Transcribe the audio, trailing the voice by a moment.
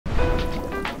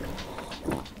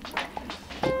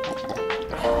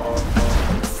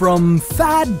From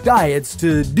fad diets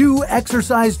to new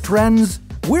exercise trends,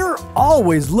 we're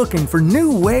always looking for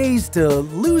new ways to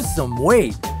lose some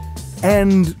weight.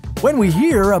 And when we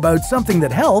hear about something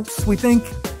that helps, we think,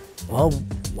 well,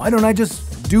 why don't I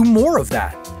just do more of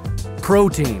that?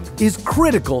 Protein is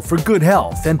critical for good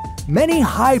health, and many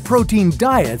high-protein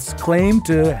diets claim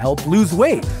to help lose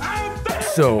weight.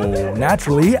 So,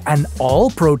 naturally, an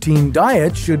all-protein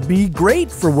diet should be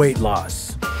great for weight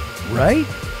loss, right?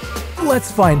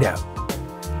 Let's find out.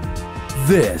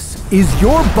 This is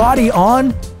your body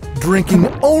on drinking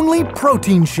only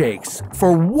protein shakes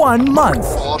for 1 month.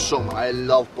 Awesome, I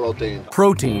love protein.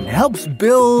 Protein helps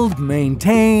build,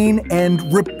 maintain,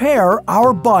 and repair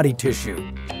our body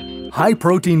tissue.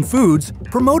 High-protein foods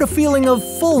promote a feeling of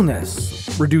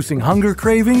fullness, reducing hunger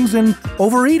cravings and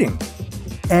overeating.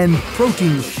 And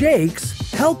protein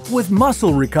shakes help with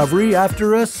muscle recovery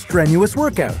after a strenuous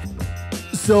workout.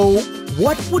 So,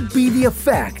 what would be the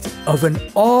effect of an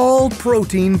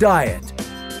all-protein diet?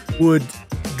 Would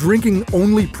drinking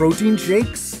only protein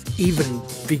shakes even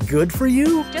be good for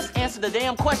you? Just answer the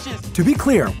damn questions. To be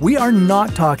clear, we are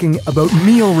not talking about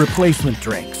meal replacement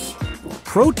drinks.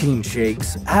 Protein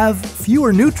shakes have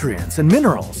fewer nutrients and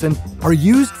minerals and are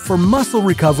used for muscle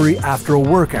recovery after a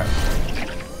workout.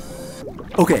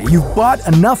 Okay, you've bought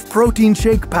enough protein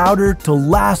shake powder to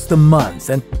last a month,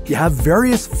 and you have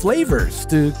various flavors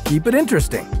to keep it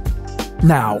interesting.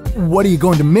 Now, what are you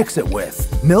going to mix it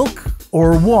with? Milk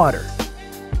or water?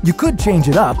 You could change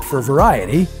it up for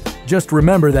variety. Just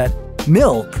remember that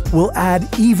milk will add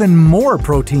even more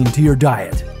protein to your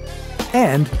diet.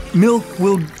 And milk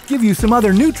will give you some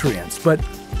other nutrients, but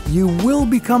you will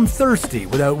become thirsty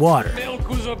without water. Milk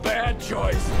was a bad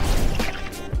choice.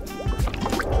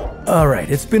 Alright,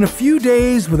 it's been a few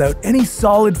days without any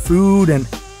solid food, and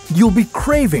you'll be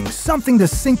craving something to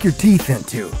sink your teeth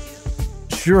into.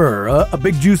 Sure, a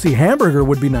big juicy hamburger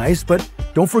would be nice, but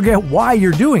don't forget why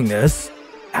you're doing this.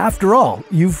 After all,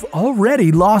 you've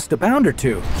already lost a pound or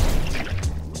two.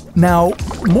 Now,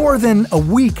 more than a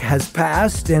week has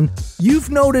passed, and you've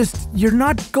noticed you're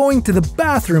not going to the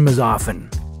bathroom as often.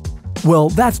 Well,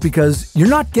 that's because you're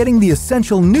not getting the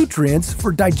essential nutrients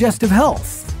for digestive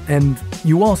health, and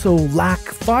you also lack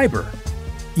fiber.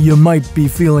 You might be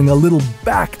feeling a little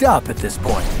backed up at this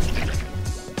point.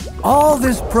 All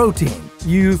this protein,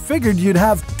 you figured you'd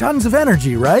have tons of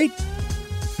energy, right?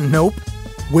 Nope.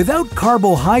 Without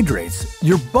carbohydrates,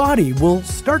 your body will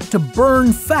start to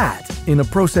burn fat in a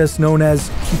process known as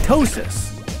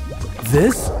ketosis.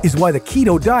 This is why the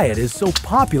keto diet is so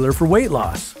popular for weight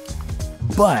loss.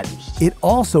 But it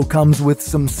also comes with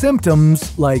some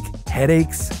symptoms like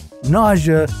headaches,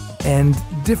 nausea, and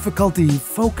difficulty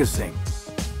focusing.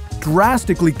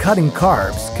 Drastically cutting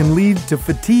carbs can lead to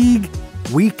fatigue,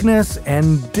 weakness,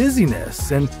 and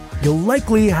dizziness, and you'll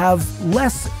likely have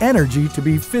less energy to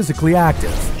be physically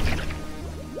active.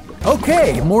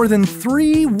 Okay, more than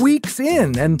 3 weeks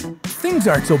in, and things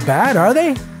aren't so bad, are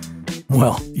they?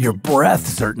 Well, your breath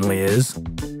certainly is.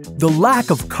 The lack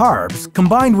of carbs,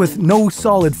 combined with no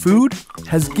solid food,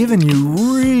 has given you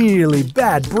really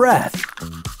bad breath.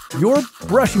 You're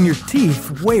brushing your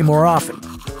teeth way more often.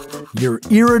 You're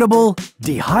irritable,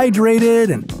 dehydrated,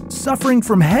 and suffering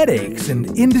from headaches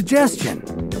and indigestion.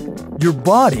 Your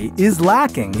body is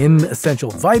lacking in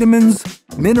essential vitamins,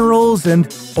 minerals,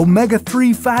 and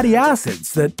omega-3 fatty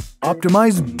acids that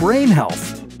optimize brain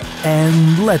health.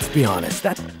 And let's be honest,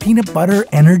 that peanut butter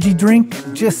energy drink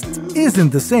just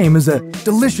isn't the same as a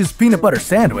delicious peanut butter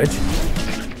sandwich.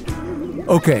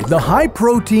 Okay, the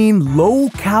high-protein,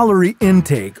 low-calorie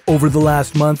intake over the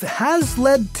last month has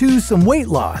led to some weight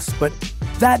loss, but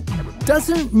that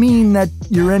doesn't mean that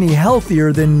you're any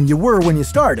healthier than you were when you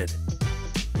started.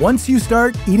 Once you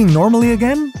start eating normally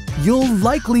again, you'll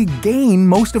likely gain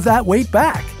most of that weight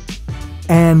back.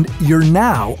 And you're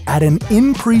now at an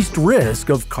increased risk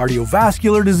of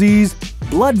cardiovascular disease,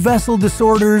 blood vessel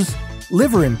disorders,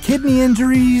 liver and kidney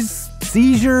injuries,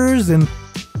 seizures, and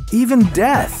even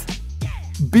death.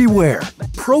 Beware,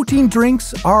 protein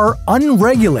drinks are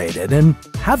unregulated and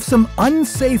have some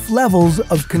unsafe levels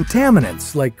of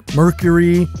contaminants like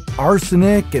mercury,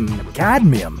 arsenic, and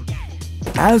cadmium.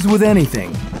 As with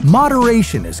anything,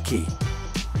 moderation is key.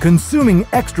 Consuming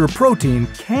extra protein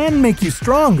can make you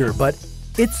stronger, but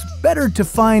it's better to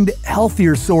find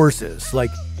healthier sources like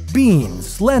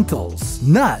beans, lentils,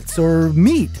 nuts, or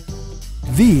meat.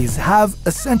 These have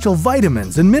essential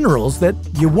vitamins and minerals that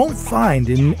you won't find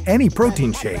in any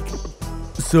protein shake.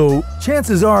 So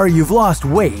chances are you've lost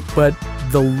weight, but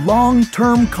the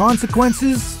long-term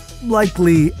consequences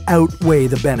likely outweigh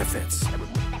the benefits.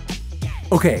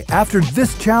 Okay, after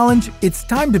this challenge, it's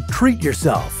time to treat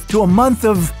yourself to a month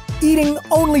of eating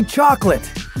only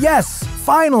chocolate. Yes,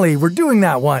 finally, we're doing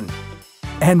that one.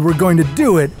 And we're going to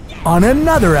do it on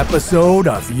another episode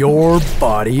of Your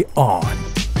Body On.